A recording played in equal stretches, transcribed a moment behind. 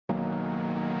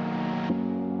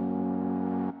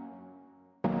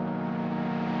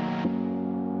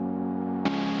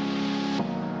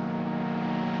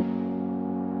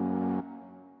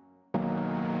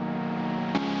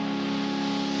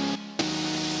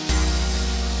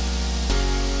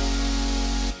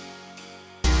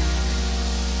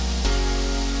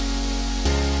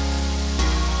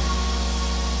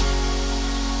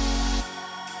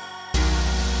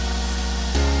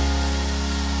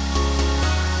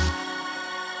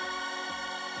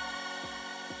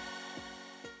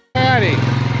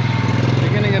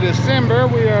September.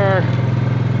 We are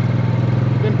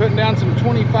been putting down some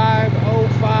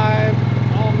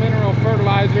 2505 all mineral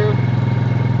fertilizer,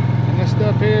 and this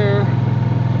stuff here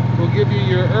will give you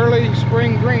your early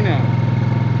spring green up.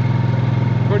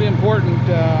 Pretty important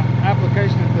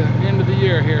application at the end of the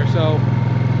year here. So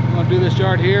I'm going to do this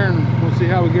yard here and we'll see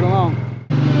how we get along.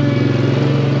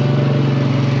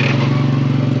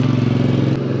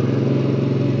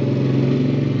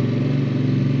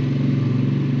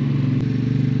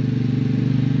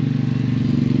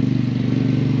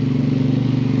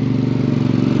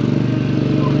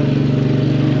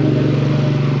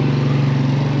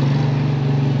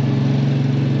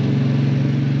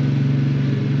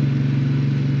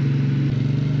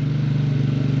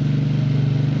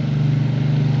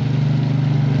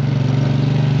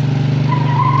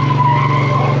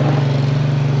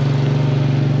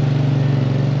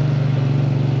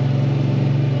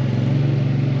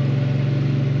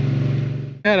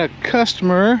 Had a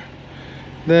customer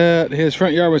that his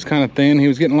front yard was kind of thin. He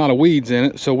was getting a lot of weeds in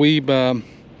it, so we've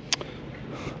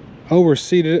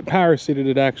overseeded it, power seeded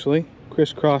it actually,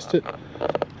 crisscrossed it,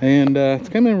 and it's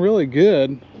coming really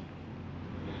good.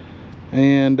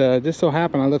 And just so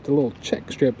happened I left a little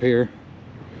check strip here,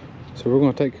 so we're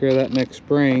going to take care of that next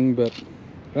spring. But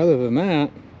other than that,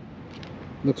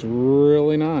 it looks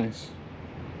really nice.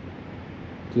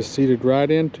 Just seeded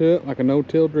right into it like a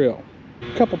no-till drill.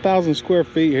 A couple thousand square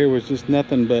feet here was just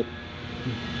nothing but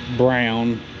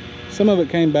brown. Some of it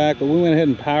came back, but we went ahead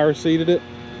and power seeded it,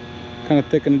 kind of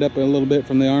thickened it up a little bit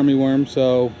from the army worm.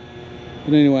 So,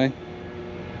 but anyway,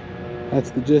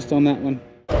 that's the gist on that one.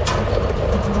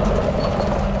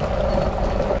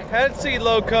 Had seed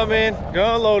load come in,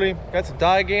 gonna load him. Got some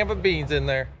digamba beans in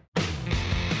there.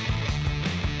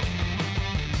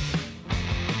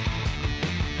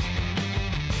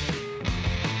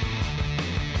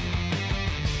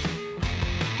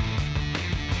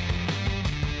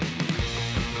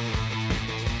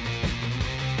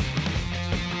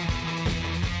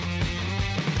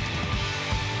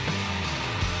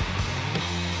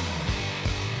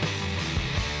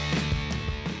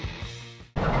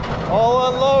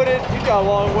 All unloaded. He got a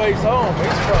long ways home.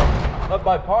 He's from up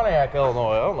by Pontiac,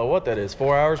 Illinois. I don't know what that is,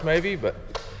 4 hours maybe, but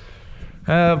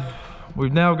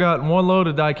we've now gotten one load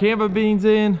of dicamba beans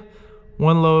in,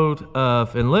 one load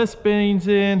of enlist beans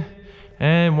in,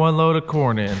 and one load of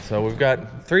corn in. So we've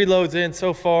got 3 loads in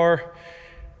so far.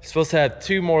 Supposed to have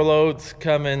 2 more loads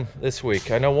coming this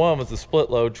week. I know one was a split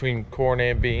load between corn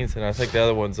and beans, and I think the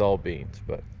other one's all beans,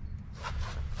 but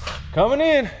coming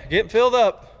in, getting filled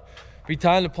up. Be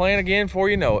time to plant again before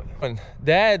you know it. And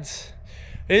Dad's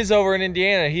is over in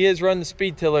Indiana. He is running the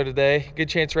speed tiller today. Good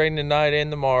chance raining tonight and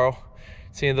tomorrow.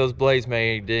 Seeing if those blades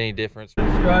made any difference.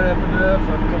 It's dried up enough.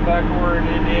 I've come back over in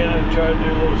Indiana and tried to do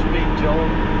a little speed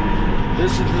tilling.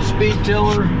 This is the speed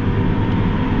tiller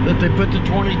that they put the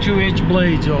 22-inch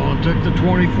blades on. Took the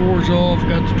 24s off,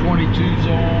 got the 22s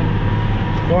on.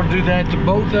 Going to do that to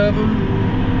both of them.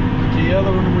 The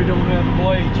other one, we don't have the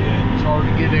blades yet. It's hard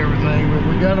to get everything, but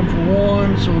we got them for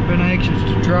one, so we've been anxious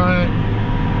to try it.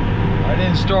 I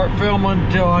didn't start filming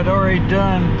until I'd already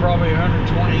done probably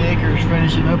 120 acres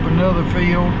finishing up another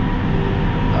field.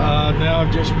 Now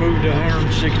I've just moved to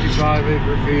 165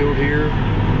 acre field here.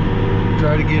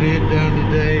 Try to get it done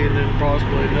today and then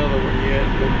possibly another one yet.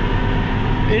 But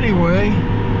anyway,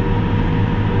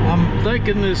 I'm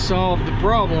thinking this solved the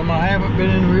problem. I haven't been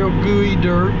in real gooey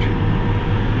dirt,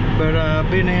 but I've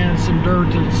been in some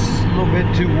dirt that's a little bit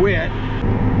too wet.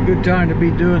 Good time to be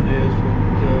doing this.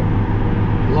 But,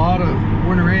 a lot of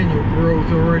winter annual growth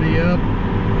already up.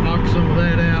 Knock some of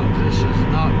that out. This has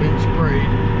not been sprayed.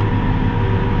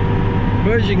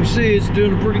 But as you can see, it's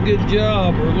doing a pretty good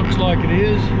job, or it looks like it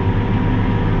is.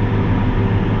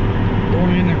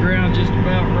 Going in the ground just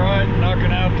about right,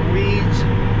 knocking out the weeds.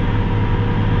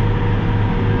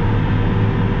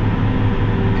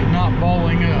 And not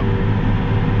balling up.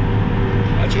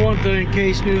 That's one thing.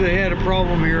 Case knew they had a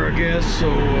problem here, I guess. So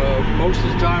most of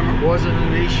the time it wasn't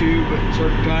an issue, but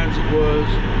certain times it was.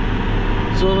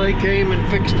 So they came and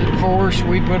fixed it for us.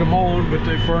 We put them on, but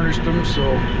they furnished them,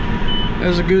 so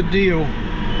that's a good deal.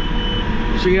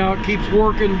 See how it keeps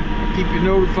working. I'll keep you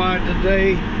notified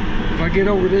today. If I get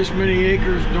over this many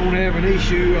acres, don't have an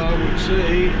issue, I would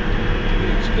say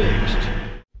it's fixed.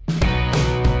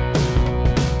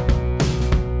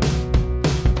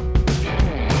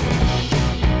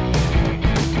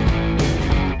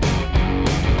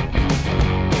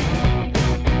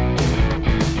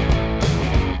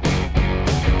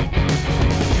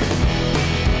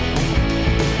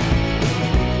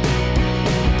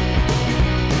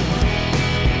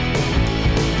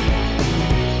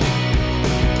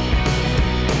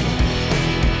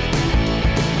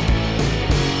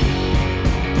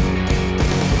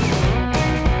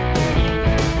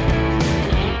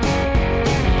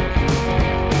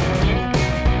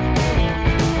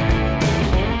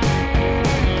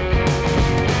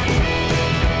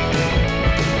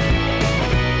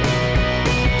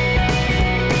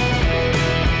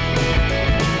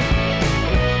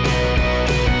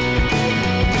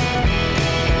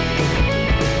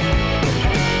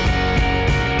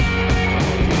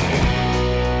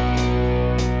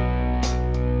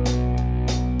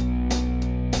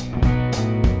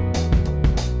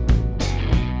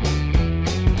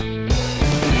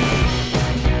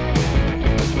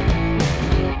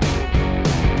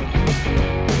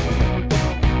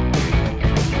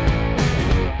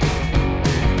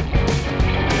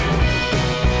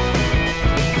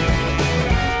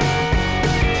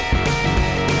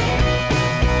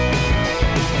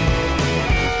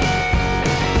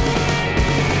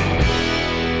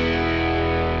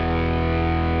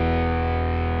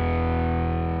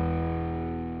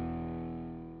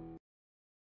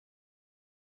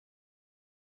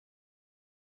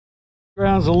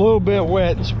 Ground's a little bit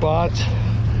wet in spots,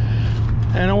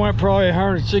 and I went probably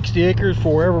 160 acres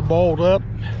before I ever balled up.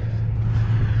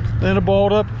 Then I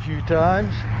balled up a few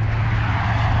times,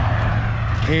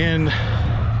 and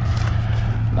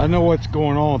I know what's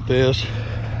going on with this.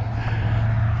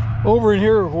 Over in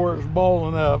here where it's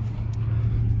balling up,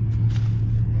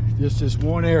 just this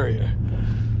one area,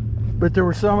 but there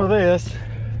was some of this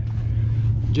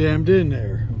jammed in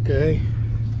there. Okay,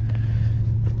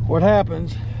 what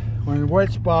happens when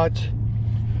wet spots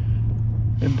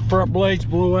and the front blades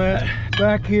blow out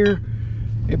back here,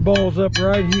 it balls up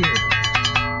right here,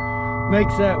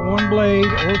 makes that one blade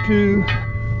or two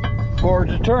hard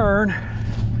to turn.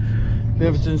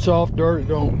 If it's in soft dirt, it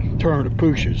don't turn, it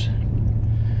pushes.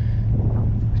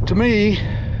 To me,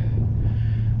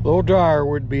 a little drier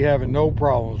would be having no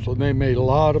problems, so they made a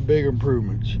lot of big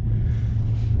improvements.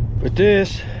 But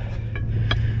this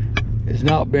is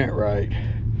not bent right.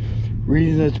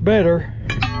 Reason it's better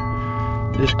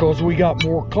is because we got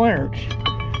more clearance.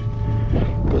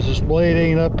 Because this blade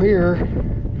ain't up here.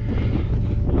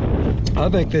 I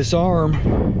think this arm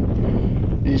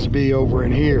needs to be over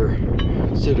in here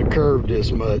instead of curved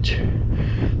this much.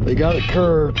 They got it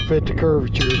curved to fit the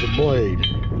curvature of the blade.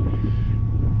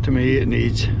 To me, it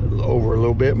needs over a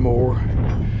little bit more.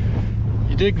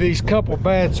 You dig these couple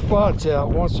bad spots out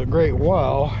once in a great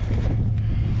while,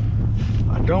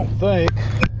 I don't think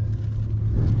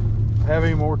I have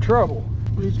any more trouble.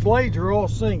 These blades are all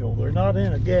single. They're not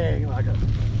in a gang like a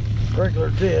regular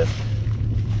disc.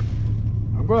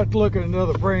 I'm going to have to look at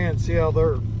another brand, see how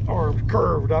their arm's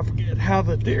curved. I forget how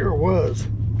the deer was.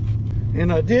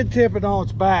 And I did tip it on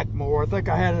its back more. I think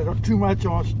I had it too much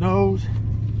on its nose.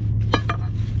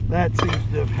 That seems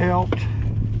to have helped.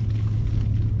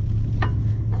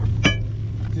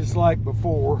 Just like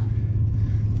before.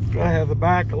 Gotta have the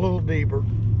back a little deeper.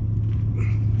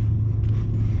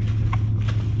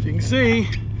 As you can see,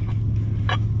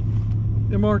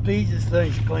 them aren't the easiest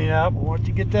things to clean out, but once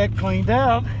you get that cleaned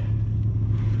out,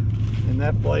 then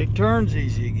that blade turns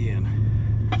easy again.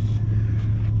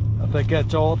 I think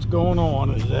that's all that's going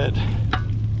on, is that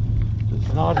it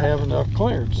does not have enough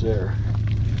clearance there.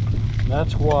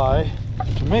 That's why,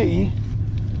 to me,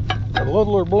 the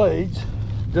littler blades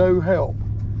do help.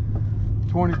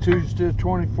 22s to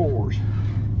 24s.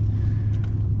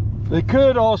 They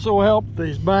could also help.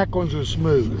 These back ones are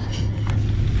smooth.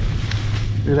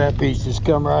 See, that piece just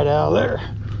come right out of there.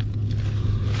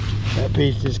 That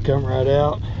piece just come right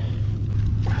out.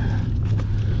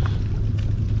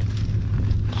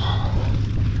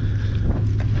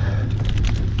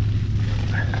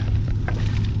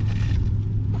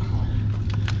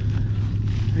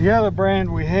 The other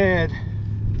brand we had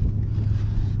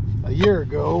a year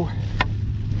ago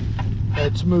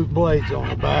had smooth blades on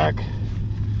the back.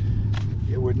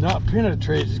 It would not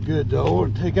penetrate as good though,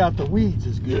 and take out the weeds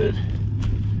as good.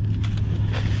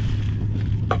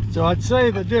 So I'd say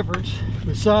the difference,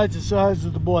 besides the size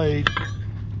of the blade,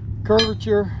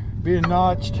 curvature, being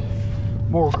notched,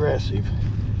 more aggressive.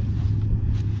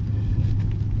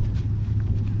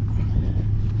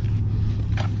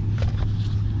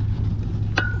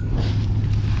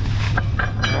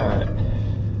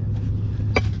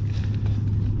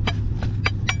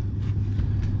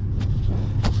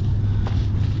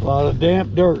 A lot of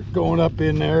damp dirt going up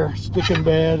in there, sticking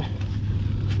bad.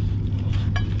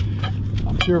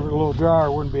 I'm sure if it was a little drier, I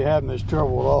wouldn't be having this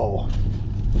trouble at all.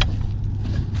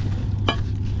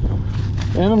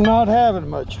 And I'm not having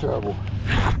much trouble.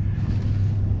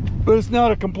 But it's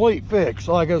not a complete fix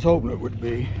like I was hoping it would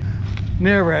be.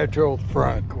 Never had trouble with the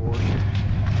front, of course.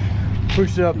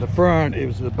 Pushed it up in the front, it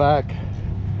was the back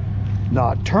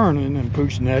not turning and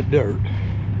pushing that dirt.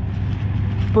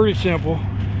 Pretty simple.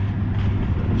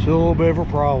 It's a little bit of a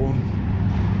problem.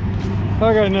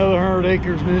 I got another 100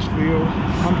 acres in this field.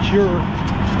 I'm sure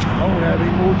I won't have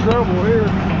any more trouble here.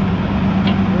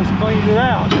 Just cleaned it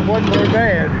out. It wasn't very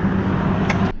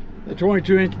bad. The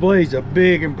 22-inch blade's a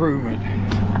big improvement.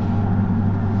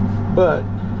 But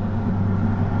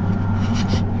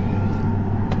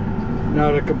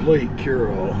not a complete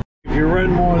cure-all. If you're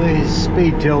running one of these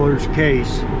speed tillers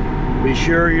case, be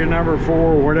sure your number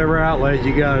 4, whatever outlet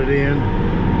you got it in,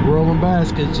 rolling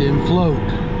baskets in float.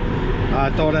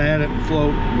 I thought I had it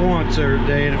float once the other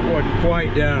day and it wasn't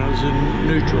quite down, it was in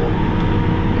neutral.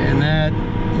 And that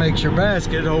makes your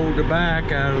basket hold the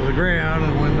back out of the ground,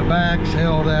 and when the back's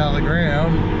held out of the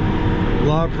ground, a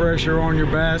lot of pressure on your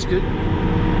basket,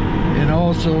 and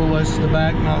also lets the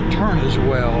back not turn as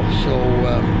well. So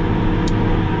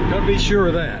gotta be sure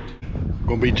of that.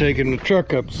 Gonna be taking the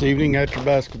truck up this evening after the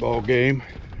basketball game.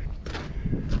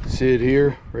 Sit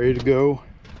here ready to go.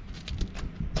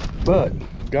 But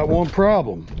got one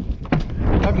problem.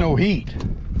 I have no heat.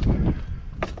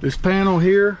 This panel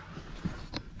here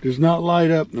does not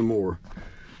light up no more.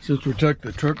 Since we took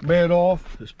the truck bed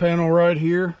off, this panel right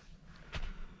here,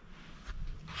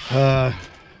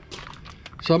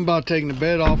 something about taking the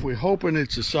bed off. We're hoping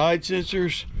it's the side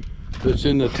sensors that's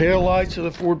in the tail lights of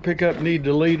the Ford pickup need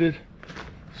deleted.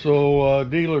 So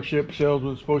dealership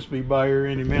salesman's supposed to be by here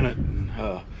any minute.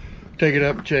 Take it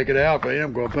up and check it out. If I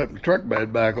am going to put the truck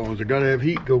bed back on, so I got to have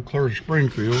heat go clear to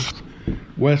Springfield,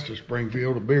 west of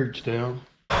Springfield to Beardstown.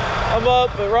 I'm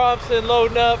up at Robson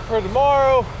loading up for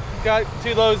tomorrow. Got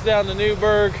 2 loads down to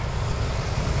Newburgh.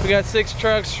 We got 6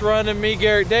 trucks running, me,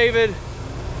 Garrett, David,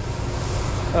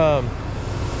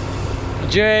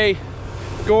 Jay,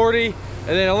 Gordy, and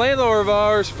then a landlord of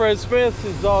ours, Fred Smith,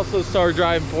 has also started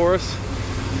driving for us.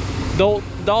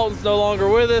 Dalton's no longer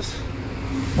with us.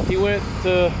 He went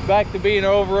back to being an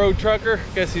over-road trucker.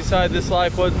 Guess he decided this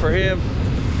life wasn't for him.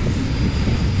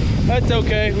 That's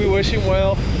okay, we wish him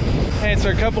well.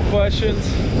 Answer a couple questions.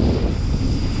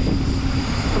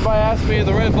 Somebody asked me if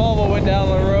the Red Volvo went down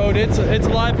the road. It's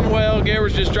alive and well. Garrett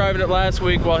was just driving it last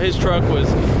week while his truck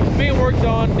was being worked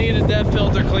on, needed that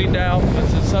filter cleaned out.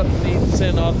 This is something needs to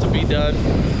send off to be done.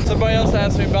 Somebody else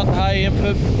asked me about the high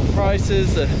input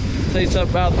prices, say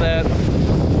something about that.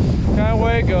 Kind of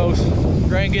way it goes.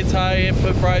 Grain gets high,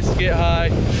 input prices get high,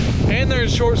 and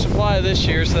there's short supply this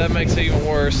year, so that makes it even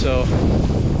worse. So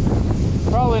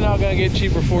probably not gonna get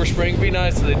cheaper for spring. Be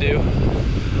nice if they do.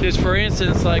 Just for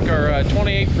instance, like our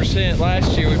 28%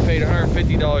 last year, we paid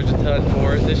 $150 a ton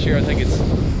for it. This year I think it's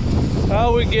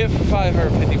we get for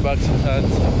 550 bucks a ton.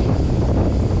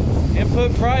 So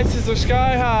input prices are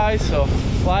sky high, so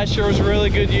last year was a really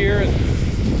good year, and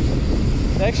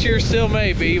next year still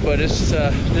may be, but it's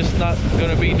just not going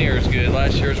to be near as good.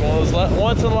 Last year was one of those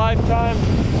once in a lifetime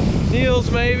deals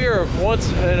maybe, or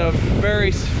once in a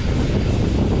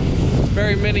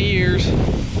very many years.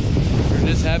 We're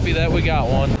just happy that we got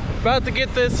one. About to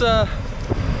get this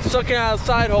sucking out of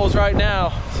side holes right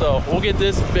now, so we'll get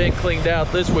this bin cleaned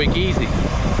out this week easy,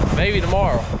 maybe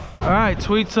tomorrow. All right,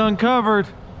 sweet sun covered,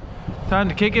 time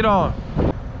to kick it on.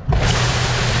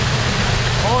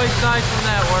 Always nice when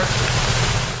that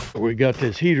works. We got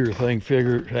this heater thing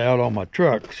figured out on my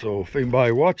truck, so if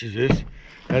anybody watches this,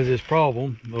 has this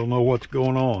problem, they'll know what's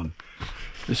going on.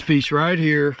 This piece right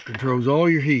here controls all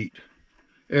your heat.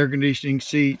 Air conditioning,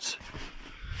 seats,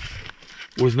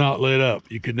 was not lit up.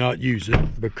 You could not use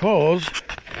it because,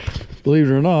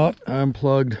 believe it or not, I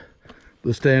unplugged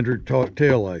the standard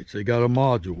tail lights. They got a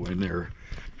module in there.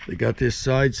 They got this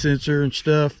side sensor and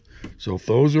stuff. So if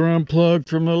those are unplugged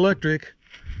from the electric,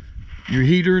 your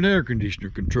heater and air conditioner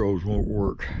controls won't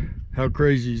work. How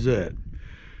crazy is that?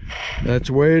 That's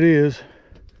the way it is.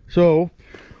 So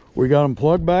we got them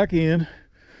plugged back in,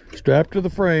 strapped to the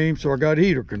frame, so I got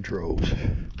heater controls.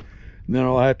 And then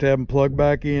I'll have to have them plugged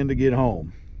back in to get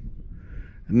home.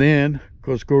 And then,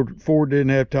 because Ford didn't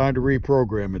have time to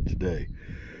reprogram it today,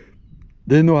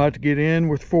 then they'll have to get in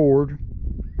with Ford,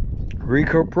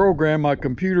 reprogram my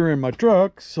computer in my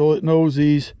truck so it knows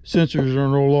these sensors are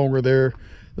no longer there,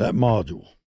 that module.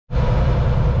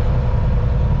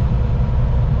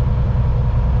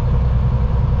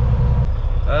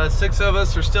 6 of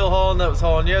us are still hauling. That was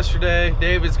hauling yesterday.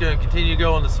 David's going to continue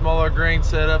going the smaller grain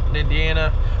setup in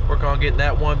Indiana. Work on getting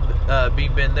that one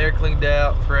bean bin there cleaned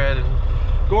out. Fred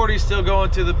and Gordy's still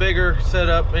going to the bigger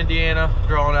setup in Indiana,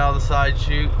 drawing out of the side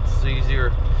chute. It's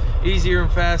easier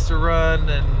and faster run.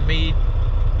 And me,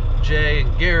 Jay,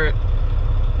 and Garrett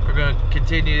are going to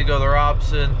continue to go to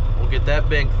Robson. We'll get that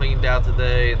bin cleaned out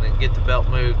today and then get the belt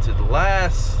moved to the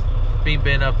last bean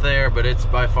bin up there, but it's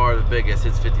by far the biggest.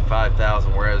 It's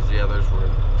 55,000, whereas the others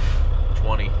were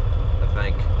 20, I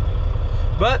think.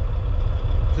 But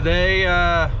today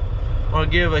I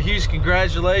want to give a huge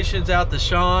congratulations out to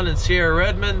Sean and Sierra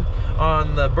Redmond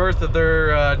on the birth of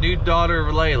their new daughter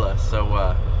Layla. So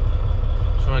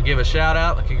just want to give a shout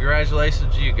out and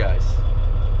congratulations to you guys.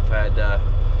 I've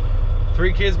had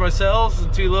 3 kids myself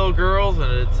and 2 little girls,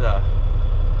 and it's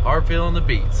hard feeling the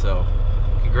beat. So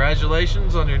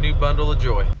congratulations on your new bundle of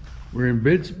joy. We're in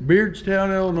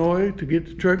Beardstown, Illinois to get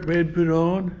the truck bed put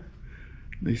on.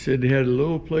 They said they had a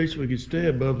little place we could stay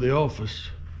above the office.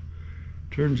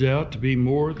 Turns out to be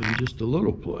more than just a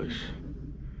little place.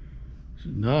 It's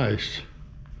nice.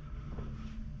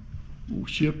 Old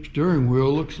ship steering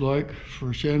wheel looks like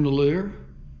for a chandelier.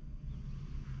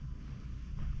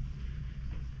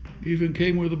 Even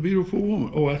came with a beautiful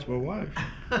woman. Oh, that's my wife.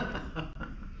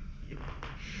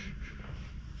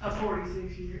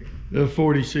 46 years.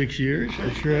 46 years,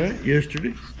 that's right,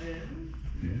 yesterday.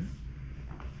 Yeah.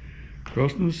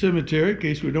 Crossing the cemetery in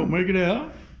case we don't make it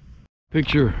out.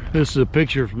 Picture, this is a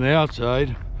picture from the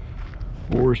outside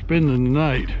where we're spending the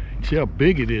night. See how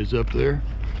big it is up there.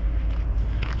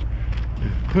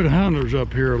 Put hunters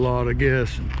up here a lot, I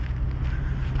guess.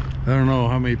 I don't know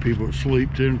how many people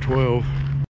sleep, 10, 12.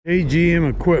 AGM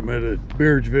Equipment at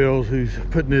Beardsville, who's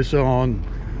putting this on.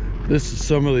 This is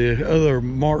some of the other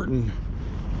martin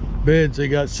beds they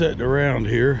got sitting around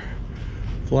here.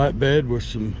 Flat bed with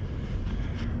some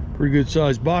pretty good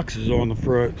sized boxes on the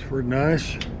front. Pretty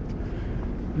nice.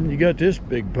 And you got this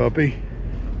big puppy.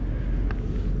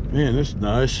 Man, this is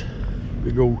nice.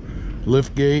 Big old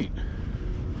lift gate.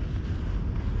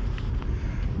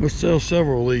 Must sell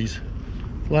several of these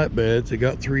flatbeds. They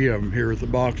got 3 of them here with the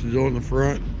boxes on the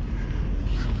front.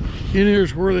 And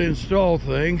here's where they install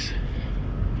things.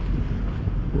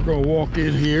 We're gonna walk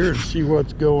in here and see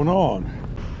what's going on.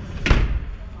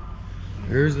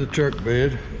 There's the truck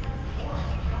bed.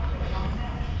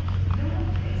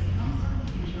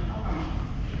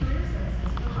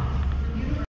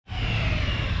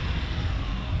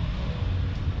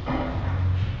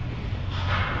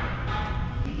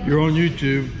 You're on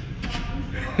YouTube.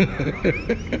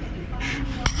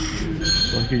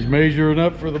 Like he's measuring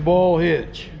up for the ball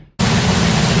hitch.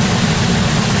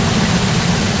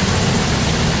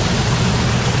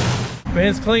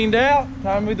 Ben's cleaned out.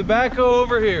 Time to move the backhoe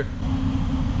over here.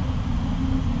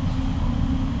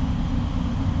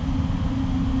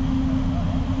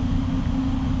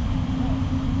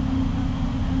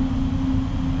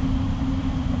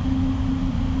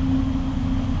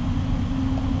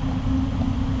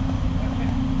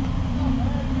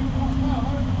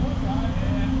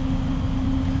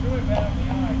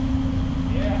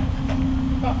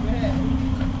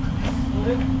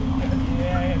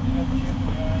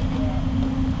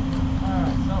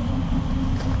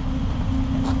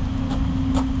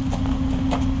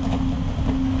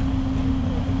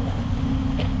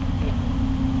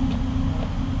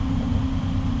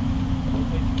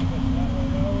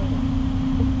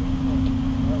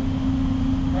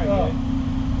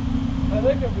 I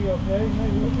think it'll be okay.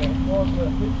 Maybe we can walk the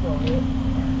pitch on it.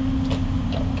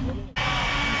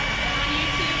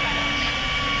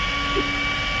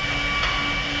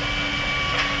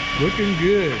 Looking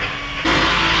good.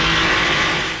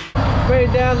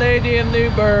 Made down to ADM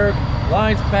Newburgh.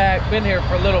 Line's packed. Been here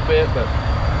for a little bit, but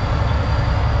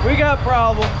we got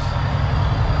problems.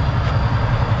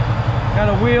 Got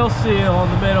a wheel seal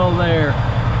in the middle there. I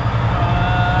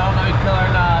don't know if you can tell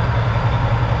or not.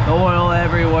 Oil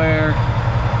everywhere.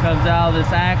 Comes out of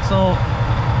this axle.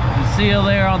 The seal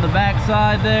there on the back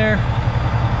side there.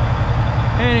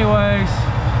 Anyways,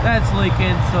 that's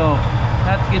leaking, so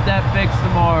have to get that fixed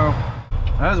tomorrow.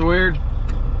 That was weird.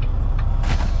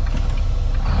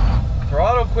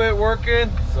 Throttle quit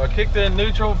working, so I kicked it in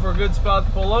neutral for a good spot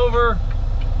to pull over.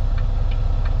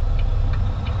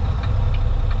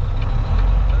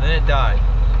 And then it died.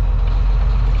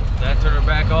 Then I turned it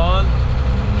back on.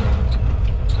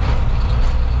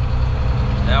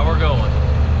 Now we're going.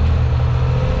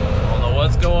 I don't know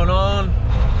what's going on.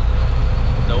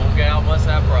 The old gal must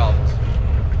have problems.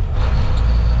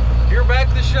 You're back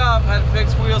to the shop. Had to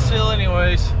fix wheel seal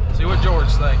anyways. See what George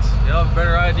thinks. He'll have a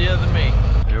better idea than me.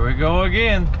 Here we go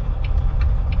again.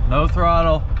 No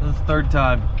throttle. This is the 3rd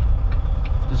time.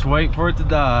 Just wait for it to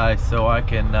die so I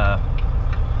can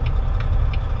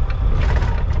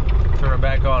turn it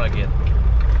back on again.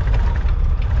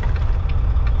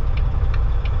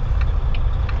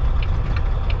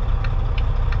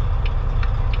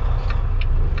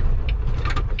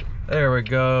 There we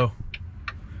go.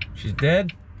 She's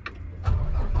dead.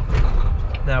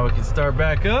 Now we can start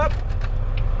back up.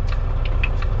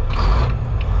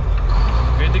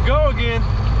 Good to go again.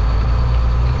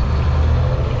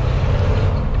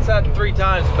 It's had 3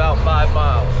 times about 5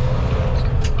 miles.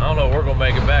 I don't know if we're gonna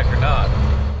make it back or not.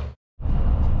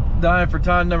 Dying for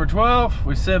time number 12.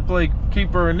 We simply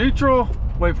keep her in neutral,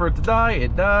 wait for it to die.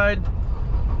 It died.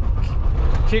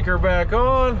 Kick her back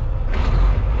on.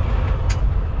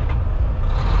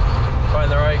 Find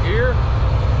the right gear.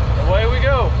 Away we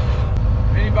go.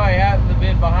 If anybody happened to have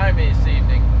been behind me this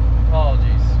evening,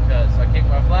 apologies, because I kicked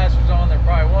my flashers on. They're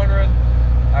probably wondering.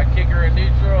 I kick her in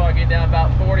neutral. I get down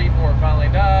about 40 before it finally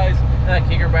dies. Then I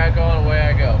kick her back on. Away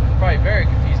I go. It's probably very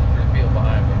confusing for the people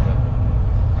behind me, but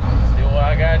I'm just doing what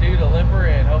I gotta do to limp her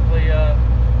in. Hopefully,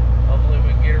 hopefully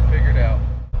we can get her figured out.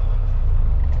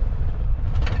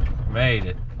 Made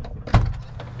it.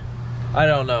 I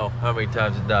don't know how many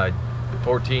times it died.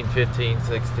 14, 15,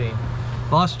 16.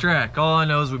 Lost track. All I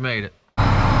know is we made it.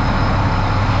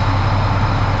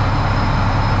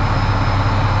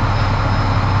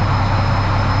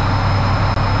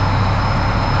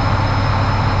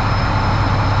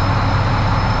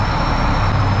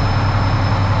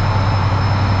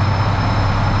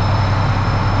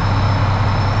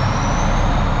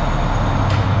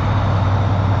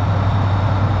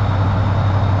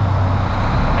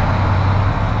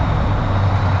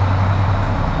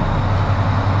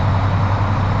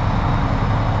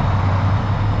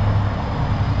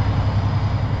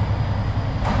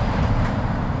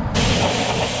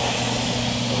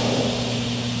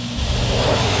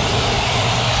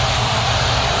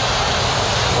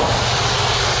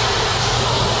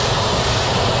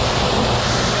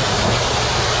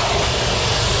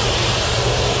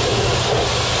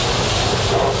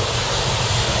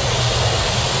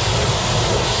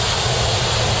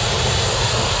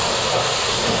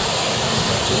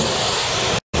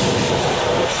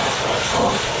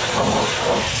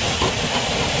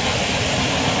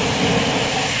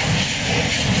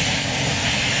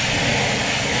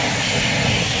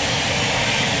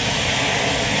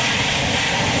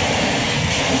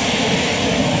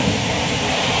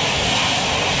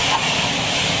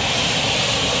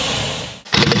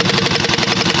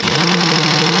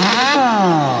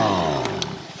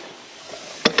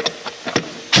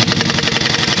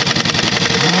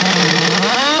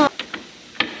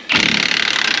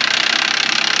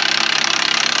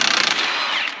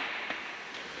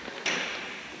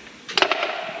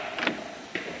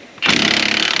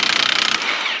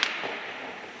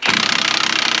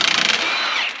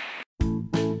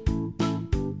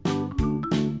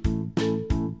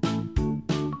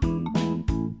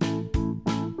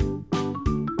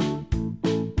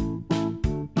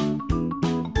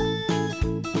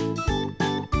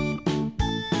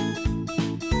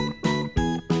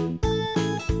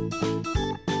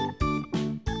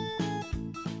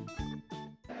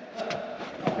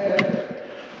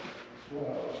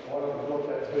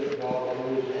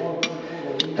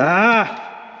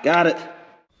 Ah, got it.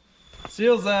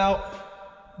 Seal's out.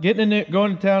 Going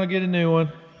to town to get a new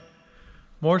one.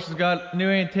 Morse has got new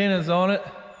antennas on it.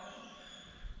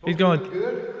 He's going. Look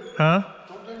good? Huh?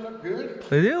 Don't they look good?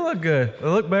 They do look good. They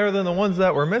look better than the ones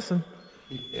that were missing.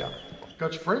 Yeah.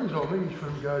 Got springs on these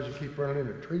from guys that keep running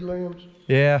into tree limbs.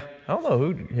 Yeah. I don't know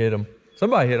who hit them.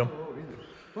 Somebody hit them.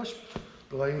 Let's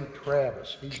blame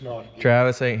Travis. He's not here.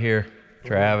 Travis ain't here.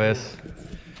 Travis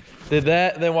did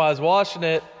that. Then while I was washing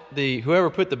it, whoever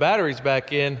put the batteries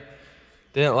back in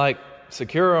didn't like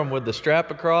secure them with the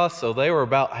strap across, so they were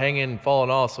about hanging and falling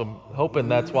off. So I'm hoping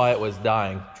that's why it was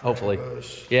dying. Hopefully.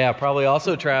 Yeah, probably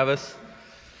also Travis.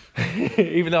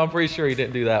 Even though I'm pretty sure he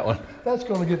didn't do that one. That's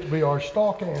going to get to be our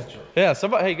stock answer. Yeah,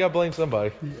 somebody. Hey, you gotta blame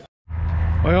somebody. Yeah.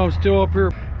 Well, I'm still up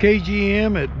here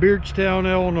KGM at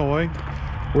Beardstown, Illinois,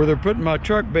 where they're putting my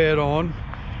truck bed on.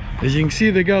 As you can see,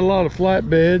 they got a lot of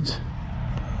flatbeds,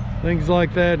 things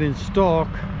like that in stock.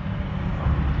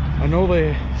 I know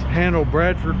they handle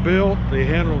Bradford built, they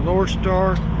handle North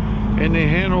Star, and they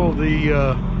handle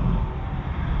the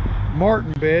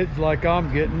Martin beds like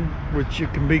I'm getting, which you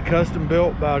can be custom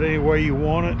built about any way you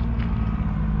want it.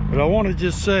 But I want to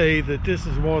just say that this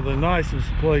is one of the nicest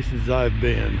places I've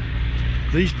been.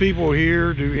 These people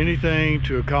here do anything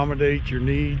to accommodate your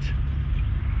needs.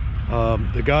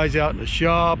 The guys out in the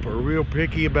shop are real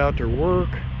picky about their work,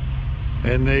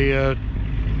 and they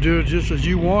do it just as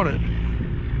you want it.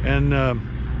 And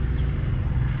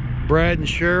Brad and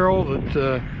Cheryl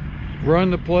that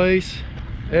run the place,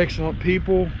 excellent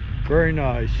people, very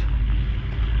nice.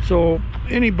 So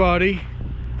anybody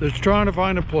that's trying to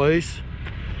find a place,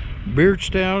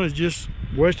 Beardstown is just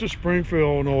west of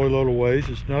Springfield, Illinois, a little ways.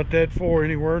 It's not that far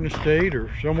anywhere in the state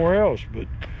or somewhere else, but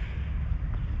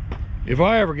if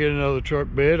I ever get another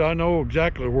truck bed, I know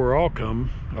exactly where I'll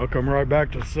come. I'll come right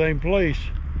back to the same place.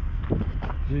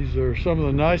 These are some of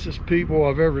the nicest people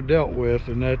I've ever dealt with,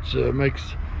 and that's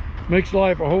makes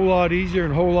life a whole lot easier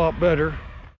and a whole lot better.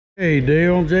 Hey,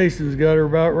 Dale and Jason's got her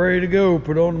about ready to go.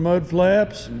 Put on the mud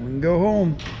flaps and we can go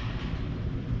home.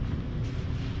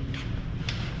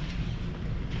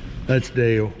 That's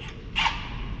Dale.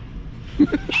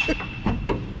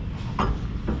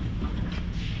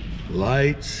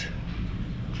 Lights.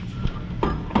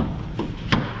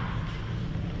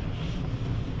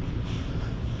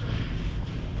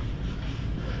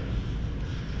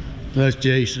 That's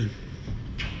Jason.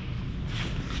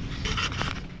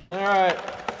 All right,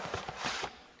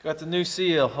 got the new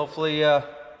seal. Hopefully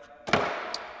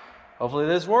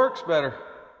this works better.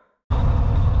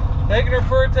 Taking her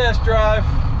for a test drive.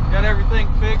 Got everything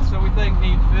fixed that we think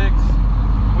needs fixed.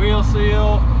 Wheel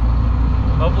seal.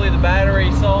 Hopefully the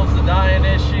battery solves the dying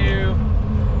issue.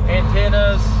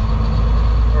 Antennas.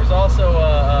 There was also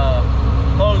a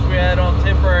hose we had on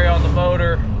temporary on the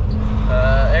motor.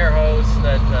 Air hose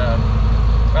that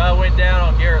went down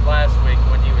on Garrett last week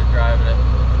when he was driving it.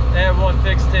 They have one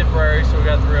fixed temporary, so we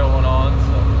got the real one on.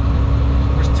 So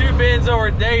there's two bins over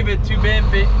at David,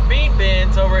 bean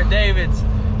bins over at David's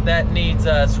that needs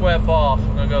swept off.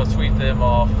 I'm gonna go sweep them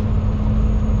off.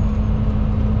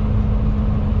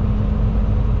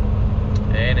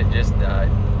 And it just died.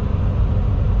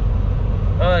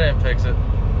 Oh, I didn't fix it.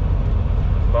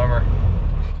 Bummer.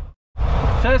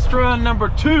 Test run number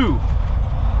 2.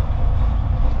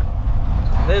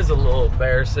 This is a little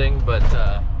embarrassing, but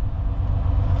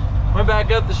went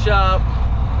back up the shop.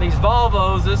 These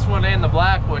Volvos, this one and the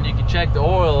black one, you can check the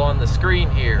oil on the screen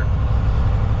here.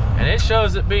 And it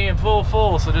shows it being full,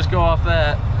 so just go off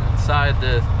that.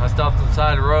 I stopped on the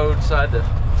side of the road, decided to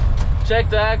check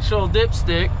the actual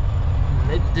dipstick.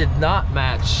 It did not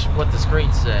match what the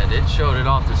screen said. It showed it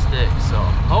off the stick, so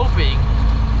I'm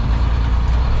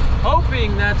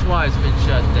hoping that's why it's been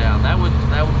shut down. That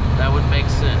would make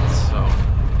sense. So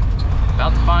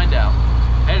about to find out.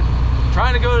 And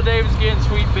trying to go to David's getting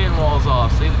sweet bin walls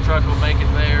off. See if the truck will make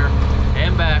it there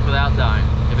and back without dying.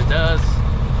 If it does,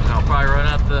 then I'll probably run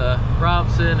out the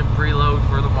Robson and preload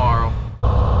for tomorrow.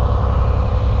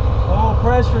 Oil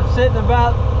pressure sitting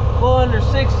about a little under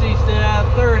 60 instead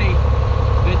of 30.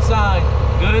 Good sign.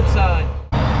 Good sign.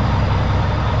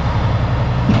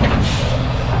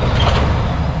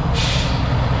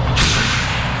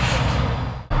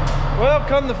 Well,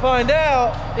 come to find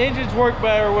out, engines work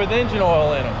better with engine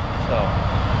oil in them. So,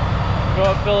 go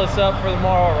and fill this up for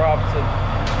tomorrow at Robinson.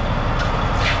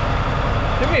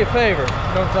 Do me a favor,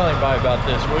 don't tell anybody about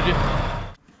this, would you?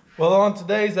 Well, on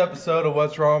today's episode of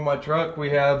What's Wrong with My Truck, we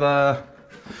have,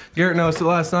 Garrett noticed it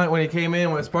last night when he came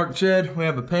in, when it's parked the shed. We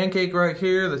have a pancake right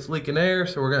here that's leaking air,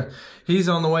 so he's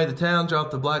on the way to town, dropped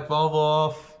the black Volvo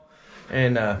off,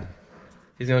 and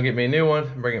He's gonna get me a new one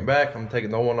and bring it back. I'm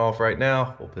taking the old one off right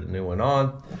now. We'll put a new one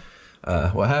on.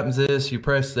 What happens is you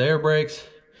press the air brakes,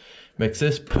 makes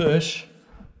this push,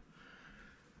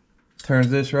 turns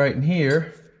this right in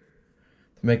here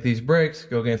to make these brakes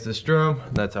go against this drum.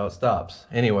 That's how it stops.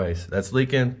 Anyways, that's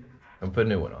leaking. I'm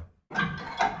putting a new one on.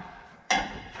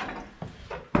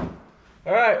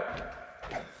 All right,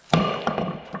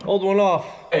 old one off.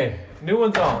 Okay, new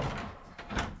one's on.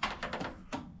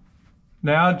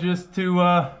 Now just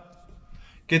to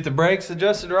get the brakes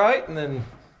adjusted right, and then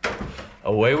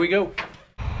away we go.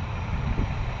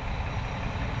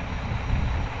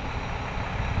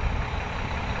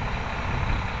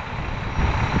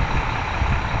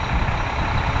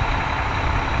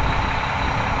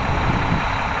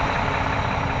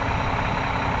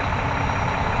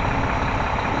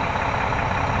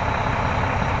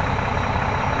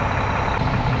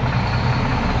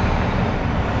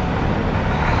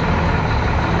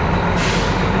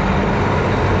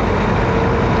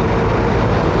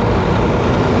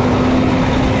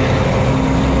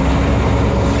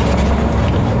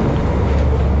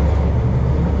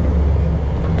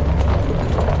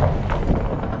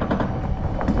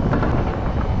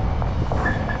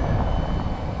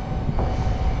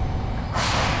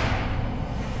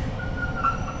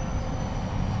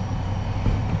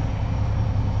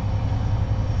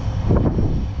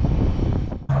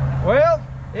 Well,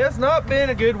 it's not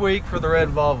been a good week for the Red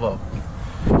Volvo.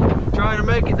 Trying to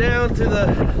make it down to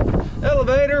the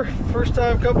elevator, first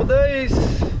time couple days.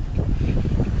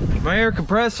 My air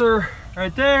compressor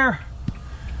right there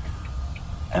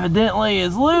evidently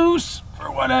is loose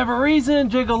for whatever reason,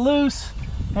 jiggle loose,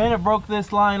 and it broke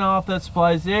this line off that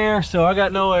supplies the air, so I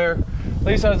got no air. At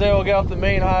least I was able to get off the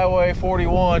main highway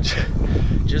 41,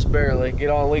 just barely get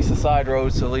on at least the side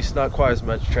roads, so at least not quite as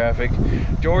much traffic.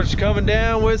 George's coming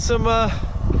down with some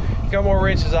got more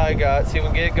wrenches I got, see if we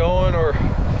can get it going, or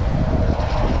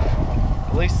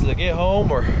at least to get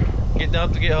home, or get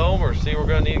enough to get home, or see we're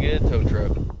gonna need to get a tow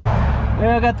truck.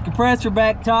 Yeah, I got the compressor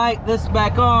back tight, this is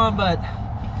back on, but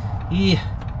yeah,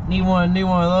 need one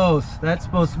of those. That's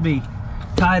supposed to be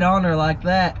tied on there like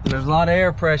that. There's a lot of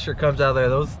air pressure comes out there.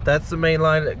 That's the main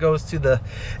line that goes to the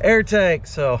air tank.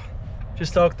 So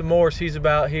just talked to Morris, he's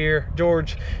about here.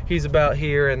 George, he's about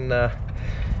here, and I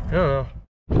don't know.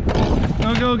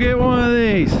 I'll go get one of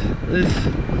these. This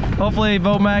hopefully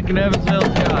Vomac and Evansville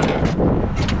got it. We're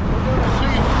gonna see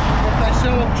if they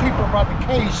sell them cheaper by the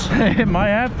case. It might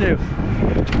have to.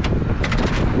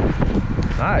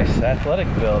 Nice athletic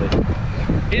ability.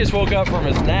 He just woke up from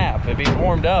his nap. If he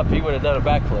warmed up, he would have done a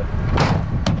backflip.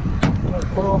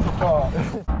 Put off the top.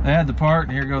 I had the part,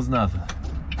 and here goes nothing.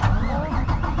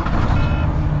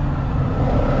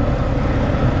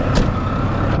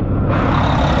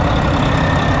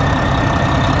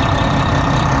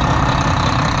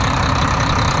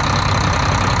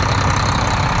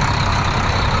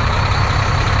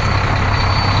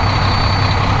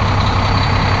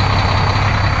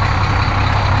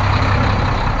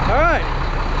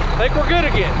 I think we're good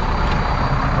again.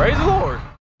 Praise the Lord.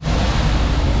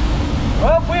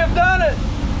 Well, we have done it.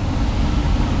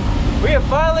 We have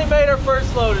finally made our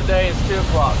first load today. It's 2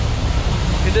 o'clock.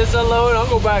 Get this unloaded. I'll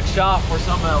go back shop where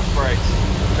something else breaks.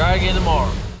 Try again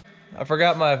tomorrow. I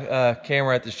forgot my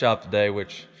camera at the shop today,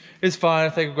 which is fine. I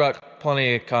think we've got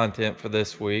plenty of content for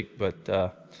this week, but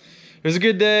it was a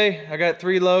good day. I got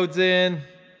 3 loads in.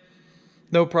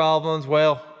 No problems.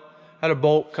 Well, had a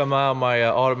bolt come out of my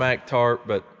automatic tarp,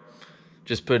 but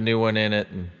just put a new one in it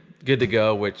and good to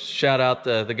go. Which shout out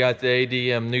to the guy at the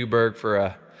ADM Newburgh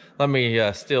for letting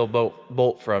me steal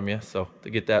bolt from you, so to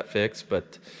get that fixed.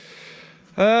 But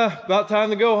about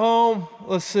time to go home.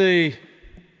 Let's see.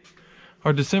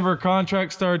 Our December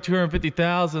contract started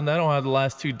 250,000. I don't have the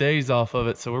last 2 days off of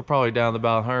it, so we're probably down to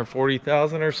about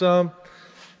 140,000 or some.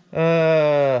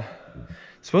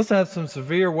 Supposed to have some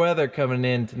severe weather coming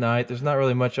in tonight. There's not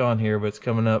really much on here, but it's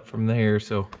coming up from there,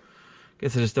 so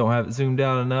guess I just don't have it zoomed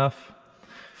down enough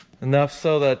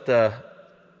so that the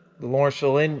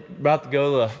Lawrenceville about to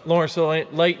go to the Lawrenceville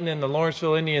Layton and the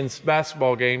Lawrenceville Indians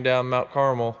basketball game down Mount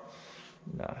Carmel.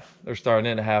 They're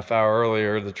starting in a half hour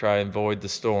earlier to try and avoid the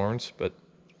storms, but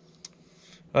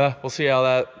we'll see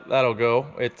how that'll go.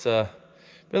 It's been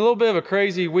a little bit of a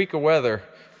crazy week of weather.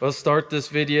 Let's start this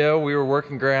video. We were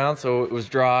working ground, so it was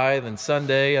dry. Then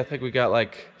Sunday, I think we got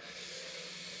like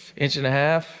 1.5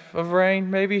 inches of rain,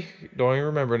 maybe. Don't even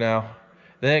remember now.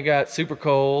 Then it got super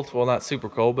cold. Well, not super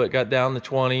cold, but it got down in the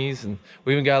 20s, and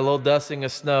we even got a little dusting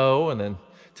of snow. And then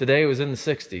today it was in the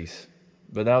 60s,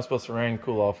 but now it's supposed to rain and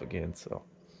cool off again. So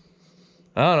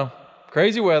I don't know,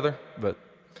 crazy weather. But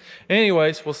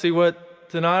anyways, we'll see what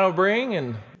tonight will bring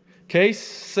and Case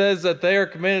says that they are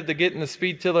committed to getting the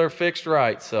speed tiller fixed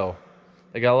right. So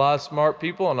they got a lot of smart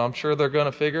people, and I'm sure they're going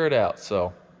to figure it out.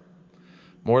 So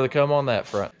more to come on that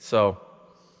front. So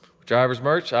Ivers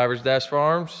merch,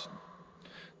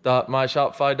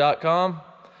 Ivers-Farms.myshopify.com.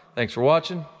 Thanks for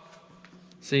watching.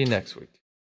 See you next week.